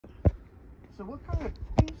Jason, what kind of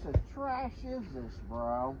piece of trash is this,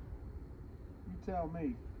 bro? You tell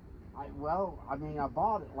me. Well, I mean, I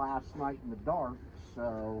bought it last night in the dark,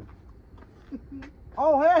 so...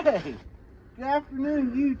 Oh, hey! Good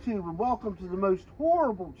afternoon, YouTube, and welcome to the most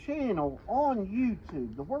horrible channel on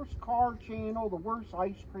YouTube. The worst car channel, the worst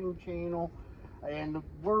ice cream channel, and the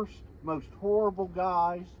worst, most horrible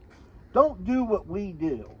guys. Don't do what we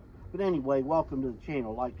do. But anyway, welcome to the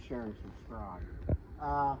channel. Like, share, and subscribe.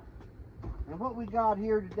 And what we got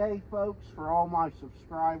here today, folks, for all my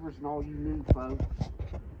subscribers and all you new folks,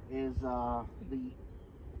 is the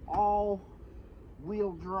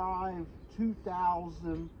all-wheel drive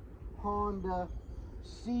 2000 Honda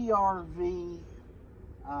CR-V.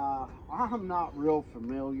 I'm not real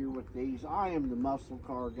familiar with these. I am the muscle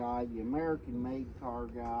car guy, the American-made car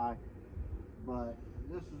guy, but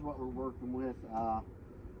this is what we're working with.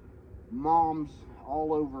 Moms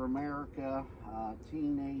all over America,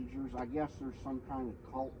 teenagers. I guess there's some kind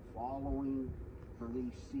of cult following for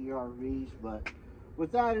these CR-Vs, but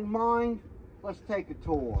with that in mind, let's take a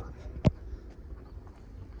tour.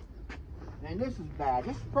 And this is bad.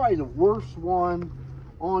 This is probably the worst one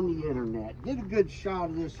on the internet. Get a good shot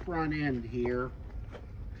of this front end here.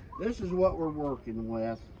 This is what we're working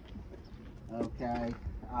with. Okay.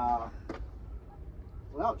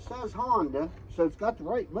 Well, it says Honda, so it's got the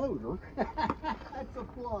right motor. That's a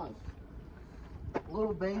plus.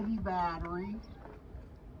 Little baby battery.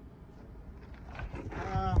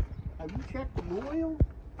 Have you checked the oil?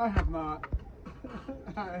 I have not.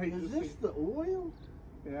 Is this the oil?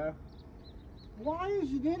 Yeah. Why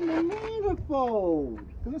is it in the manifold?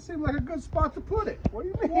 Doesn't seem like a good spot to put it. What do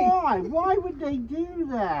you mean? Why? Why would they do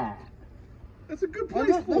that? That's a good place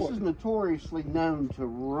for This it. is notoriously known to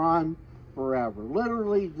run forever.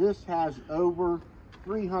 Literally, this has over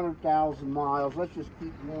 300,000 miles. Let's just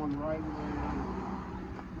keep going right around.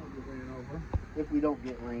 If we don't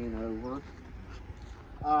get ran over.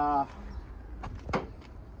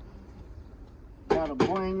 Got a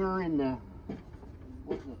blinger in the...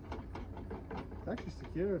 What's it? It's actually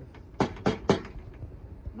secured.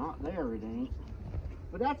 Not there, it ain't.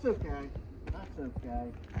 But that's okay. That's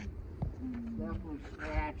okay. Definitely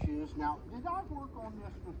scratches. Now, did I work on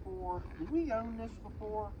this before? Did we own this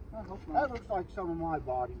before? I hope That not. looks like some of my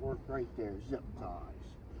body work right there. Zip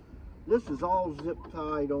ties. This is all zip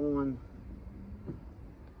tied on.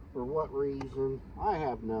 For what reason? I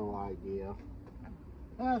have no idea.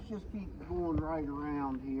 Let's just keep going right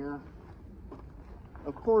around here.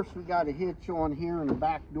 Of course, we got a hitch on here and a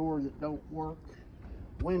back door that don't work.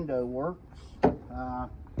 Window works.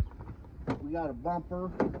 We got a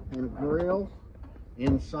bumper and a grill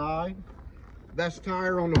inside. Best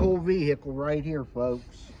tire on the whole vehicle right here,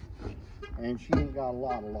 folks. And she ain't got a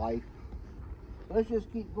lot of life. Let's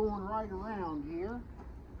just keep going right around here.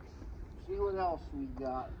 See what else we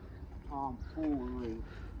got. Tomfoolery.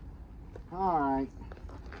 Alright.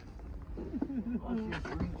 Let's just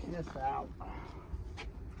reach this out.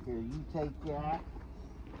 Here, you take that.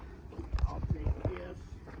 I'll take this.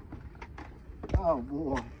 Oh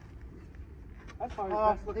boy. That's probably the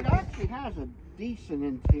best It looking. actually has a decent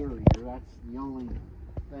interior. That's the only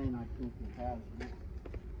thing I think it has.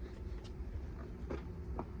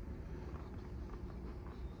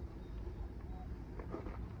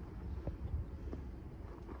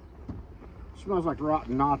 Smells like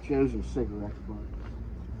rotten nachos and cigarette butts.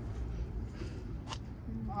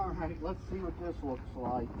 All right, let's see what this looks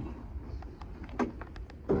like.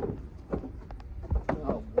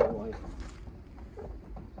 Oh boy.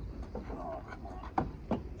 Oh, come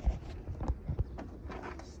on.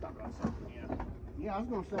 Stuck on something here. Yeah, I was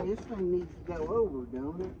gonna say this thing needs to go over,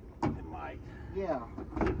 don't it? It might. Yeah.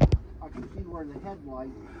 I can see where the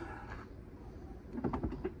headlight.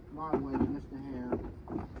 My way, just a hair.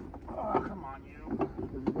 Oh, come on, you.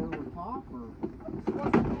 Does it go over top or? It's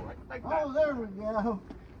supposed to go right like that. Oh, there we go.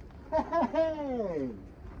 Hey!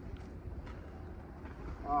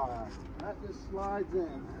 Alright, that just slides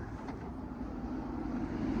in.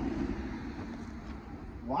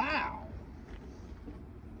 Wow!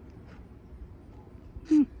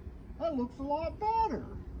 That looks a lot better.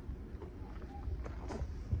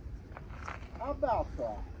 How about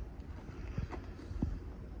that?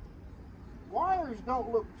 Wires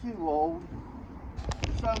don't look too old.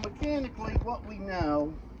 So mechanically, what we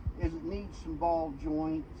know is it needs some ball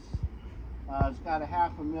joints. It's got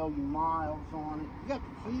 500,000 miles on it. You got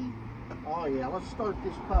the key? Oh yeah, let's start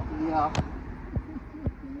this puppy up.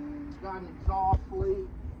 It's got an exhaust leak.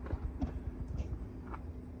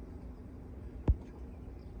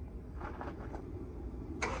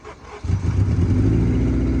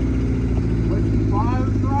 But it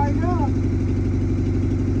fires right up.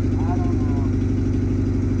 I don't know.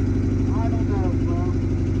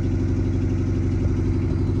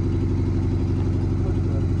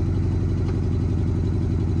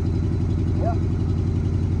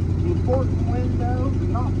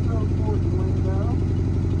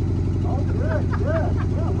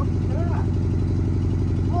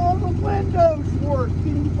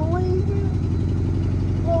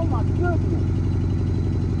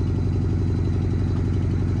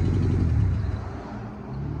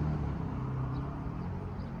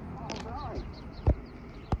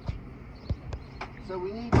 so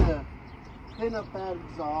we need to pin up that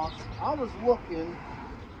exhaust. I was looking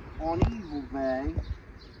on Evil Bay,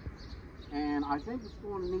 and I think it's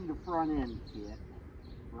going to need a front end kit,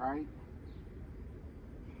 right?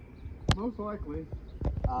 Most likely.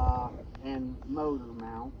 And motor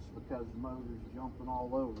mounts, because the motor's jumping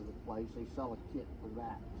all over the place. They sell a kit for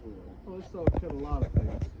that too. Well, they sell a kit a lot of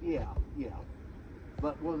things. Yeah.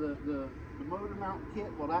 But will the motor mount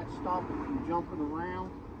kit, will that stop it from jumping around?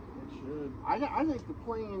 It should. I think the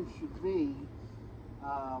plan should be,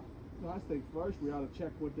 No, I think first we ought to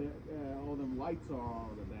check what all them lights are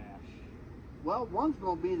on the dash. well, one's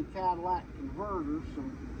going to be the Cadillac converter,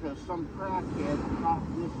 because some crackhead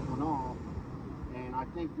chopped this one off. And I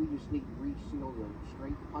think we just need to reseal the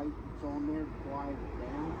straight pipe that's on there to quiet it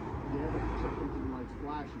down. Yeah, but the check engine light's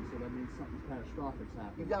flashing, so that means something catastrophic's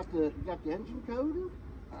You happening. got the engine coder?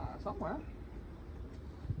 Somewhere.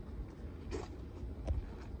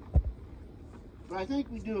 But I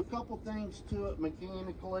think we do a couple things to it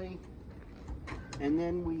mechanically, and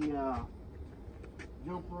then we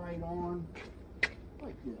jump right on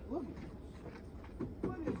like this. Look at this.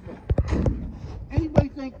 What is that? Anybody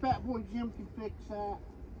think Fat Boy Jim can fix that?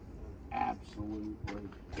 Absolutely.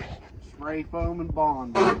 Spray foam and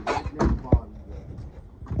bond.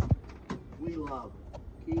 We love it.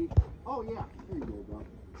 Keith? Oh yeah, here you go, Doc.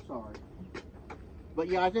 Sorry. But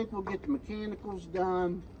yeah, I think we'll get the mechanicals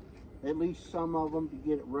done, at least some of them, to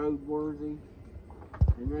get it roadworthy.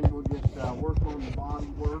 And then we'll just work on the body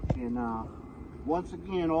work. And once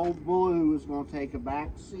again, Old Blue is going to take a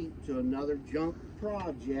back seat to another junk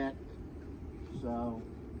project. So,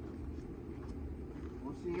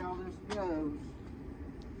 we'll see how this goes.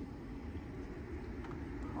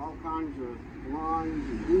 All kinds of lines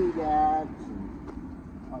and doodads and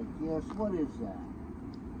like this. What is that?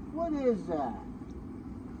 What is that?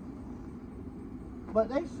 But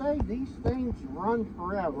they say these things run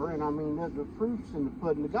forever, and I mean, the proof's in the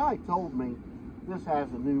pudding. The guy told me this has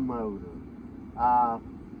a new motor.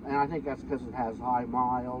 And I think that's because it has high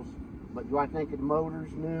miles. But do I think the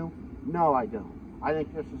motor's new? No, I don't. I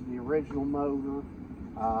think this is the original motor.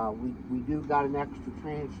 We do got an extra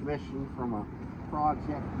transmission from a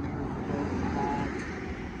project years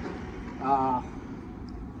ago.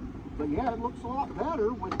 But yeah, it looks a lot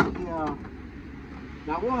better with the,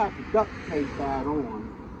 now we'll have to duct tape that on,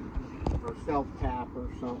 or self-tap or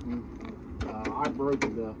something. I broke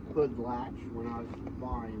the hood latch when I was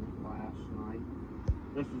buying it last night.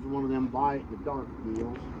 This is one of them buy it in the dark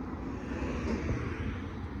deals.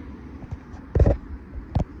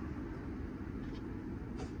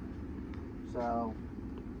 So,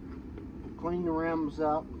 clean the rims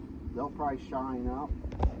up. They'll probably shine up.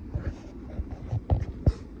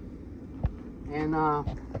 And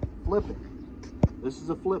flip it. This is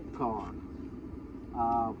a flip car.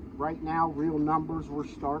 Right now, real numbers, we're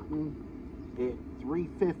starting at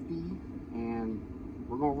 $350, and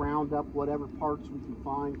we're going to round up whatever parts we can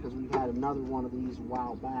find, because we had another one of these a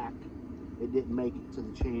while back. It didn't make it to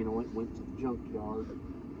the channel. It went to the junkyard.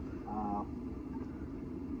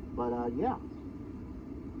 Yeah.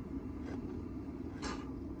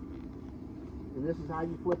 And this is how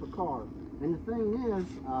you flip a car. And the thing is,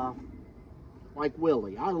 like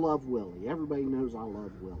Willie. I love Willie. Everybody knows I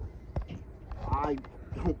love Willie. I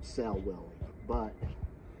don't sell Willie, but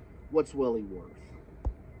what's Willie worth?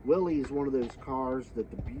 Willie is one of those cars that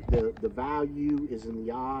the value is in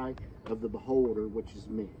the eye of the beholder, which is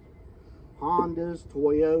me. Hondas,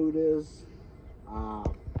 Toyotas,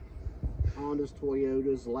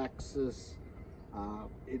 Lexus,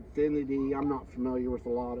 Infiniti. I'm not familiar with a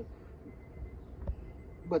lot of,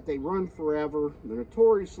 but they run forever. They're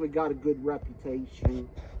notoriously got a good reputation,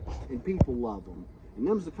 and people love them. And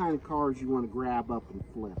them's the kind of cars you want to grab up and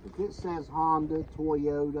flip. If it says Honda,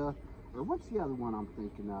 Toyota, or what's the other one I'm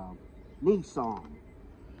thinking of? Nissan.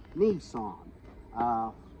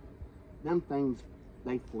 Them things,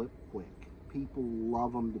 they flip quick. People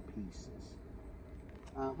love them to pieces.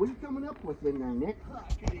 What are you coming up with in there, Nick?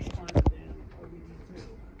 I can't even find the damn OBD2.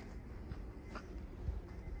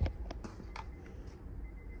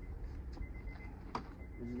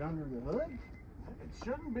 Is it under the hood? It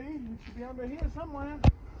shouldn't be. It should be under here somewhere.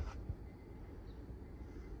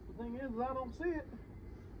 The thing is, I don't see it.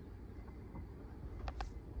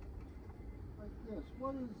 Like this.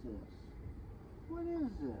 What is this? What is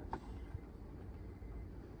this?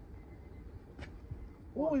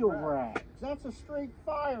 Oil rags. That's a straight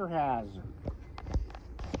fire hazard.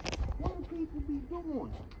 What do people be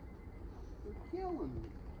doing? They're killing me.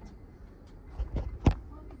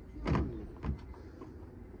 They're killing me.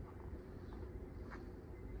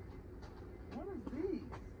 What is these?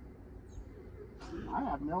 I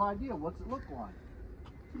have no idea. What's it look like?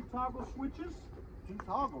 2 toggle switches. 2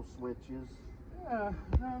 toggle switches. Yeah,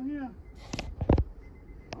 down here.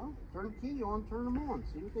 Well, turn the key on, turn them on,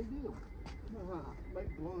 see what they do.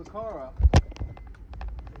 Might blow the car up.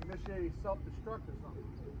 Initiate self-destruct or something.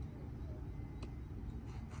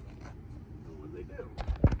 What do they do?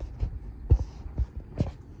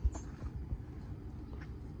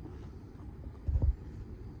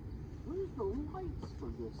 Where's the lights for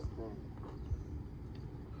this thing?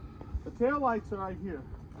 The tail lights are right here.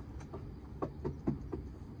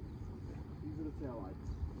 These are the tail lights.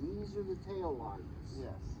 These are the tail lights.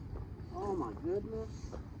 Yes. Oh my goodness.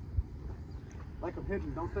 Like them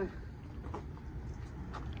hidden, don't they?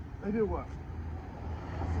 They do what?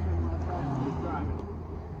 I see them when I try to Keep driving.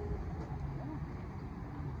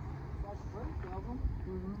 That's brake of them.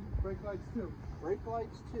 Brake lights too. Brake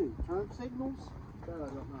lights too. Turn signals? That I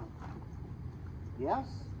don't know. Yes.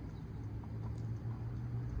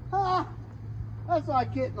 Ah, that's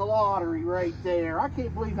like getting the lottery right there. I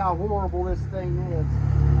can't believe how horrible this thing is.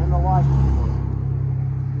 And the lights work.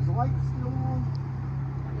 Is the light still on?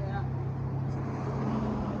 Yeah.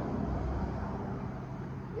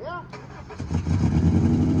 Yeah.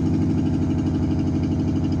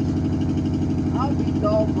 I'll be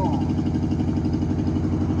doggone.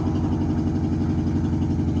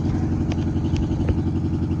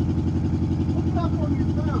 Look it up on your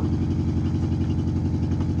phone.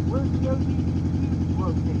 Where's the OBD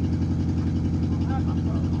located?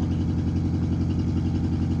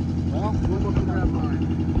 Well, we'll look it up.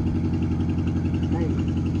 Maybe.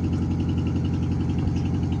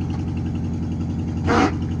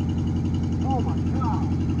 Oh my God.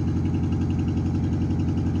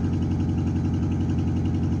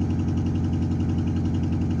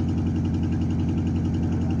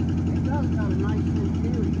 It does have a nice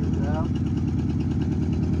interior though.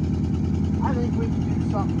 I think we can do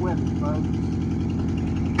something with it, folks.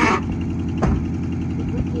 If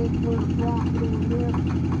we can't put a profit on this,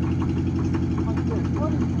 like this,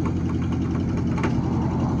 what is this?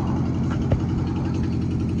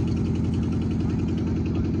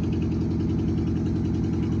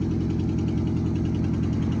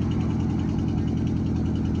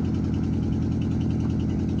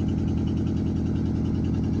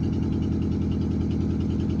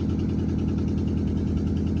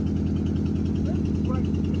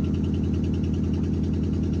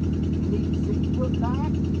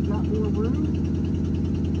 Back, you got more room.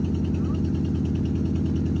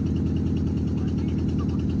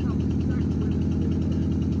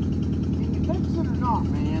 Can you fix it or not,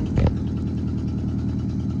 man?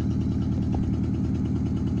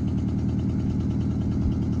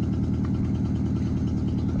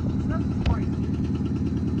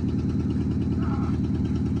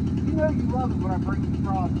 You know you love it when I bring you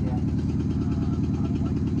projects.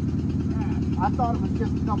 I thought it was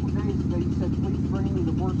just a couple days ago you said, please bring me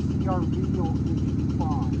the worst CRV that you can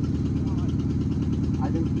find. I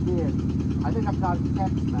think you did. I think I've got a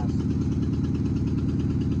text message.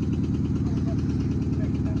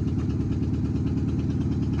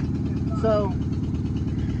 So,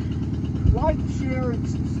 like, share, and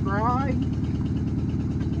subscribe.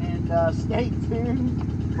 And stay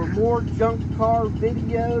tuned for more junk car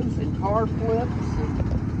videos and car flips.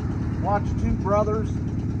 And watch two brothers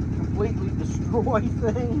completely destroy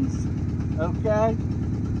things, okay?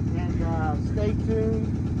 And stay tuned,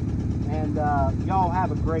 and y'all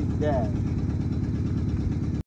have a great day.